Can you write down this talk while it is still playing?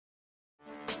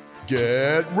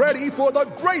Get ready for the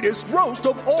greatest roast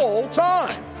of all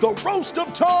time, the Roast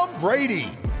of Tom Brady,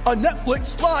 a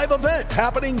Netflix live event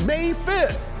happening May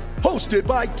 5th. Hosted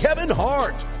by Kevin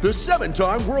Hart, the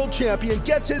 7-time world champion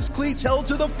gets his cleats held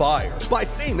to the fire by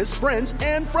famous friends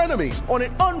and frenemies on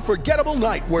an unforgettable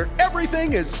night where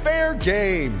everything is fair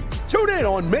game. Tune in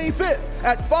on May 5th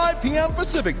at 5 p.m.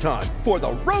 Pacific time for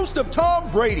the Roast of Tom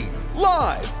Brady,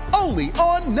 live only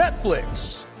on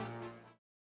Netflix.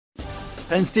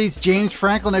 Penn State's James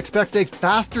Franklin expects a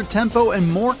faster tempo and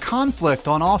more conflict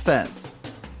on offense.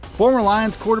 Former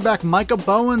Lions quarterback Micah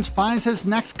Bowens finds his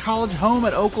next college home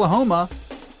at Oklahoma.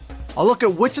 A look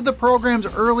at which of the program's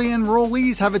early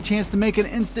enrollees have a chance to make an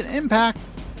instant impact.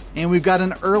 And we've got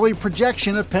an early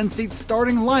projection of Penn State's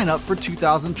starting lineup for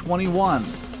 2021.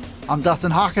 I'm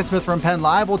Dustin Hockensmith from Penn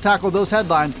Live. We'll tackle those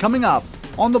headlines coming up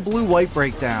on the Blue White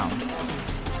Breakdown.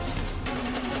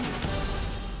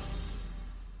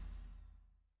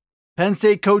 Penn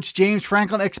State coach James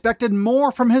Franklin expected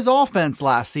more from his offense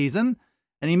last season,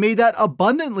 and he made that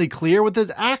abundantly clear with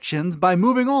his actions by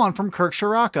moving on from Kirk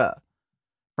Ciarrocca.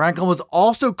 Franklin was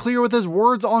also clear with his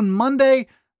words on Monday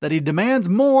that he demands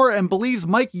more and believes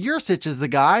Mike Yurcich is the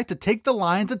guy to take the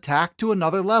Lions' attack to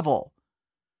another level.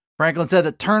 Franklin said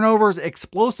that turnovers,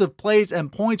 explosive plays,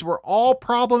 and points were all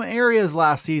problem areas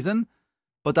last season,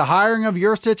 but the hiring of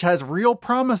Yurcich has real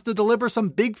promise to deliver some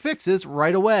big fixes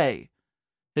right away.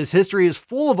 His history is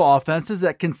full of offenses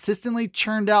that consistently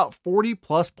churned out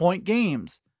 40-plus point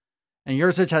games, and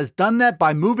Yurcich has done that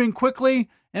by moving quickly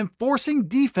and forcing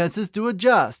defenses to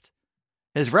adjust.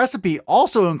 His recipe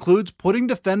also includes putting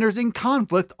defenders in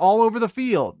conflict all over the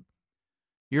field.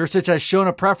 Yurcich has shown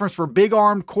a preference for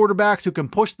big-armed quarterbacks who can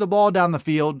push the ball down the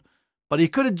field, but he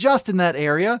could adjust in that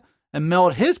area and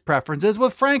meld his preferences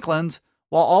with Franklin's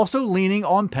while also leaning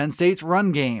on Penn State's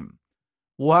run game.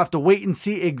 We'll have to wait and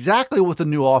see exactly what the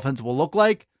new offense will look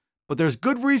like, but there's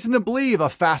good reason to believe a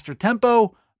faster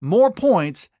tempo, more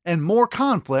points, and more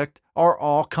conflict are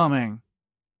all coming.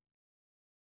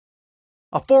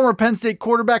 A former Penn State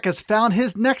quarterback has found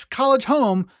his next college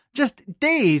home just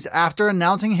days after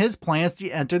announcing his plans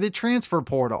to enter the transfer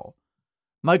portal.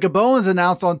 Micah Bowens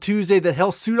announced on Tuesday that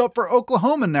he'll suit up for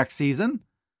Oklahoma next season.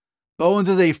 Bowens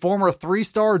is a former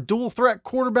 3-star dual-threat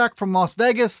quarterback from Las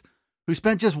Vegas who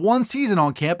spent just one season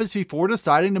on campus before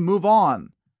deciding to move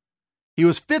on. He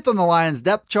was 5th on the Lions'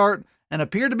 depth chart and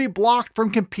appeared to be blocked from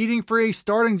competing for a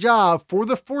starting job for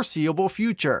the foreseeable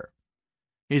future.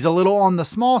 He's a little on the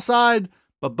small side,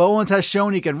 but Bowens has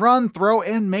shown he can run, throw,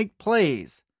 and make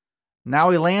plays. Now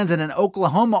he lands in an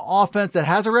Oklahoma offense that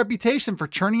has a reputation for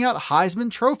churning out Heisman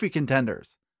Trophy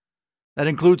contenders. That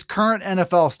includes current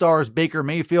NFL stars Baker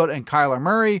Mayfield and Kyler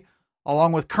Murray,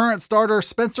 along with current starter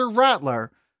Spencer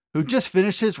Rattler, who just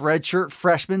finished his redshirt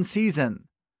freshman season.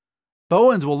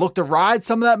 Bowens will look to ride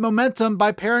some of that momentum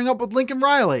by pairing up with Lincoln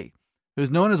Riley, who's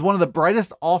known as one of the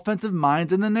brightest offensive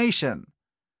minds in the nation.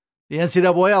 The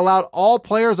NCAA allowed all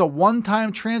players a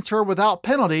one-time transfer without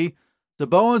penalty, so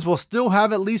Bowens will still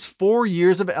have at least 4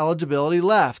 years of eligibility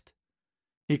left.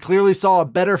 He clearly saw a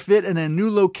better fit in a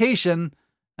new location,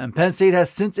 and Penn State has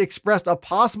since expressed a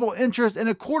possible interest in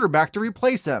a quarterback to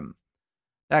replace him.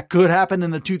 That could happen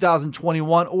in the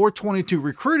 2021 or 22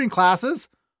 recruiting classes,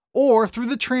 or through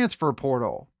the transfer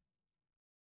portal.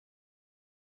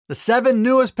 The 7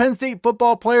 newest Penn State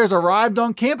football players arrived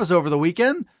on campus over the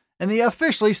weekend, and they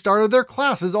officially started their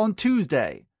classes on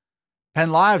Tuesday.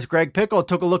 Penn Live's Greg Pickle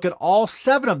took a look at all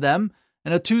 7 of them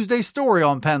in a Tuesday story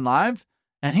on Penn Live,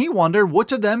 and he wondered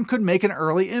which of them could make an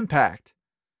early impact.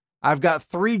 I've got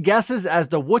 3 guesses as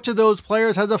to which of those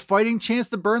players has a fighting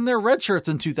chance to burn their red shirts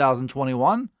in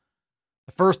 2021.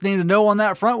 The first name to know on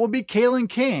that front will be Kalen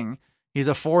King. He's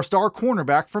a 4-star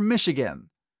cornerback from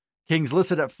Michigan. King's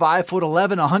listed at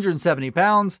 5'11", 170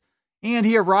 pounds, and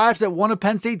he arrives at one of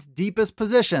Penn State's deepest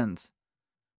positions.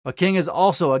 But King is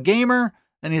also a gamer,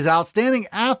 and he's an outstanding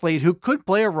athlete who could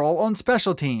play a role on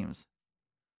special teams.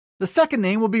 The second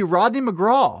name will be Rodney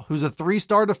McGraw, who's a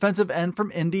 3-star defensive end from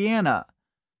Indiana.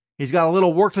 He's got a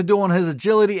little work to do on his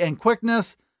agility and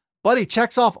quickness, but he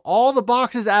checks off all the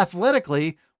boxes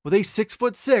athletically with a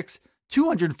 6'6",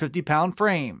 250-pound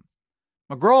frame.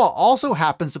 McGraw also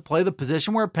happens to play the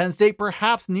position where Penn State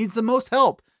perhaps needs the most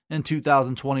help in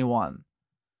 2021.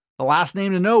 The last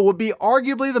name to know would be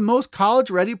arguably the most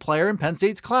college-ready player in Penn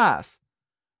State's class.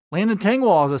 Landon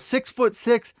Tengwall is a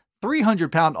 6'6",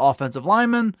 300-pound offensive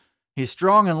lineman. He's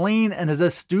strong and lean and is a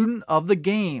student of the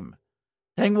game.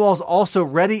 Tengwall is also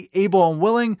ready, able, and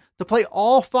willing to play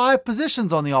all 5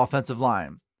 positions on the offensive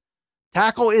line.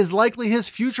 Tackle is likely his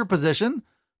future position,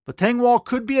 but Tengwall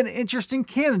could be an interesting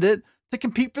candidate to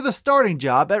compete for the starting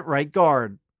job at right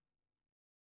guard.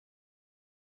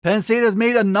 Penn State has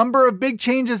made a number of big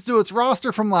changes to its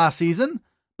roster from last season,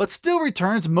 but still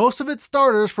returns most of its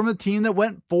starters from a team that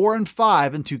went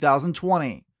 4-5 in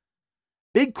 2020.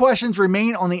 Big questions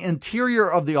remain on the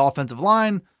interior of the offensive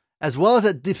line, as well as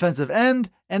at defensive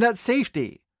end and at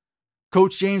safety.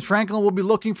 Coach James Franklin will be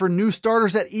looking for new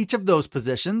starters at each of those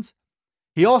positions.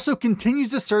 He also continues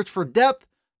to search for depth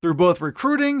through both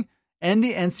recruiting and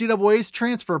the NCAA's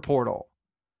transfer portal.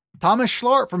 Thomas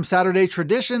Schlart from Saturday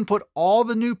Tradition put all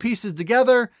the new pieces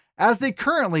together as they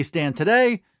currently stand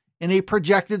today in a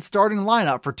projected starting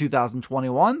lineup for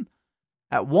 2021.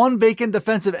 At one vacant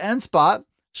defensive end spot,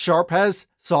 Sharp has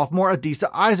sophomore Adisa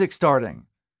Isaac starting.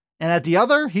 And at the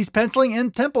other, he's penciling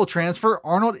in Temple transfer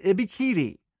Arnold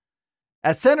Ibikiti.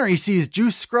 At center, he sees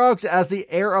Juice Scruggs as the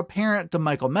heir apparent to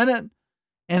Michael Menet.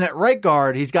 And at right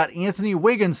guard, he's got Anthony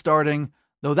Wiggins starting,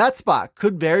 though that spot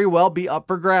could very well be up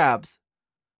for grabs.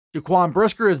 Jaquan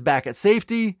Brisker is back at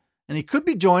safety, and he could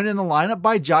be joined in the lineup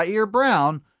by Jair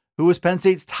Brown, who was Penn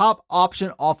State's top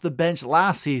option off the bench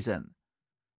last season.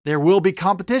 There will be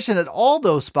competition at all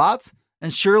those spots,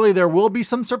 and surely there will be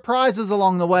some surprises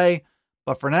along the way,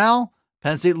 but for now,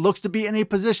 Penn State looks to be in a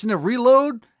position to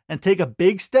reload and take a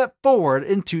big step forward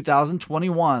in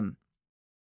 2021.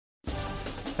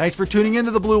 Thanks for tuning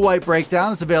into the Blue White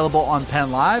Breakdown. It's available on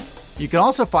Penn Live. You can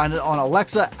also find it on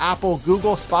Alexa, Apple,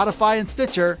 Google, Spotify, and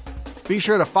Stitcher. Be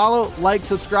sure to follow, like,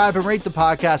 subscribe, and rate the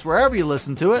podcast wherever you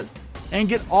listen to it. And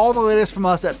get all the latest from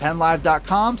us at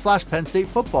PennLive.com/Penn State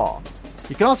Football.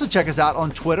 You can also check us out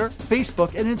on Twitter,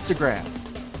 Facebook, and Instagram.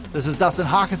 This is Dustin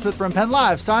Hawkinsmith from Penn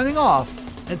Live signing off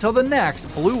until the next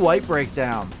Blue White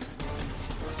Breakdown.